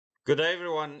Good day,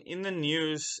 everyone. In the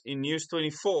news, in News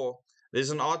 24,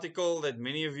 there's an article that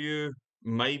many of you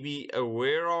may be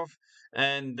aware of,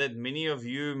 and that many of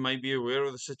you may be aware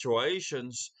of the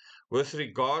situations with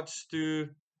regards to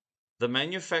the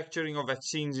manufacturing of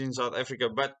vaccines in South Africa.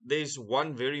 But there's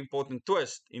one very important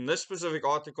twist in this specific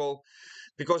article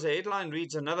because the headline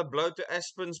reads Another blow to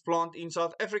Aspen's plant in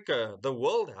South Africa. The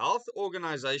World Health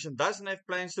Organization doesn't have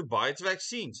plans to buy its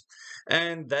vaccines.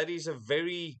 And that is a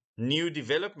very new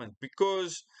development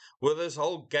because with this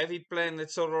whole GAVI plan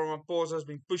that Cyril Ramaphosa has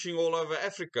been pushing all over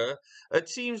Africa, it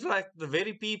seems like the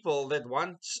very people that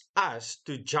want us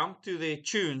to jump to their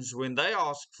tunes when they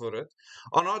ask for it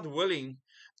are not willing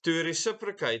to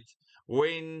reciprocate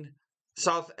when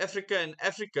South Africa and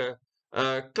Africa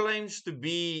claims to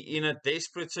be in a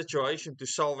desperate situation to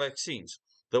sell vaccines.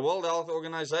 The World Health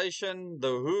Organization, the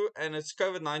WHO, and its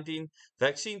COVID-19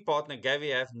 vaccine partner GAVI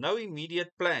have no immediate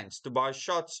plans to buy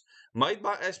shots made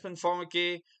by Aspen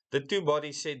Pharmacare, the two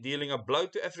bodies said, dealing a blow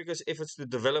to Africa's efforts to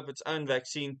develop its own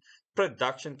vaccine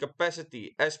production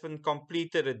capacity. Aspen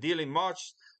completed a deal in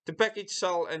March to package,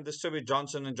 sell, and distribute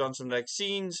Johnson & Johnson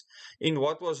vaccines in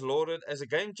what was lauded as a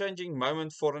game-changing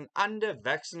moment for an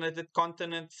under-vaccinated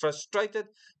continent frustrated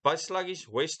by sluggish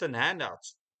Western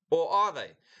handouts. Or are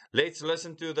they? Let's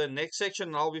listen to the next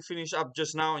section. I'll be finished up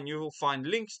just now, and you will find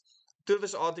links to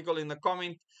this article in the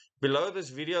comment below this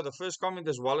video, the first comment,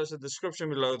 as well as the description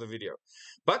below the video.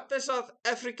 But the South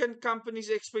African company's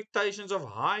expectations of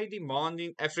high demand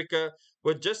in Africa,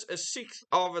 with just a sixth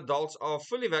of adults are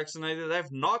fully vaccinated,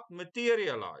 have not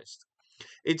materialized.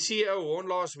 Its CEO warned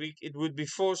last week it would be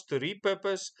forced to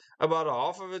repurpose about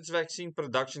half of its vaccine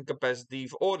production capacity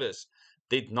if orders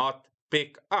did not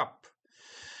pick up.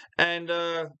 And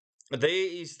there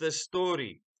is the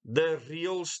story, the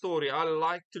real story. I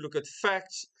like to look at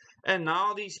facts, and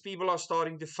now these people are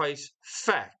starting to face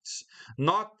facts,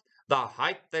 not the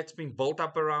hype that's been built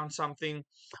up around something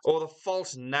or the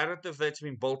false narrative that's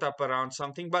been built up around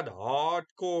something, but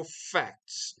hardcore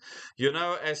facts. You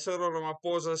know, as Cyril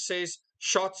Ramaphosa says,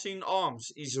 shots in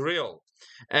arms is real.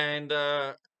 And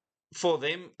for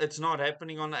them, it's not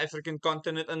happening on the African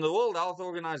continent. And the World Health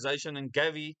Organization and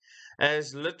GAVI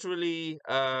has literally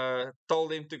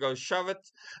told them to go shove it.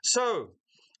 So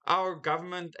our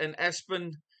government and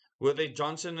Aspen with their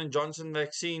Johnson and Johnson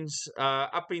vaccines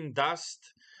up in dust.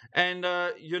 And,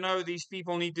 these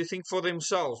people need to think for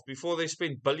themselves before they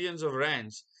spend billions of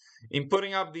rands in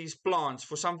putting up these plants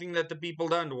for something that the people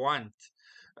don't want.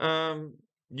 Um,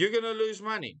 you're going to lose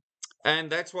money.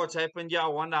 And that's what's happened. Yeah, I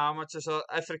wonder how much the South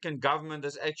African government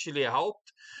has actually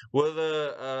helped with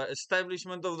the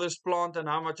establishment of this plant and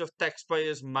how much of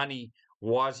taxpayers' money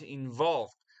was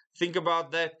involved. Think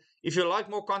about that. If you like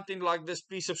more content like this,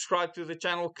 please subscribe to the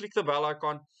channel. Click the bell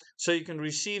icon so you can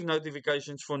receive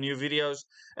notifications for new videos.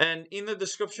 And in the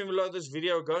description below this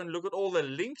video, go and look at all the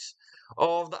links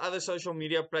of the other social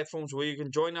media platforms where you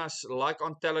can join us, like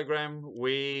on Telegram,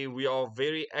 where we are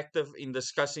very active in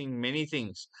discussing many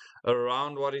things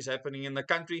around what is happening in the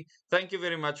country. Thank you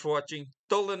very much for watching.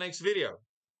 Till the next video.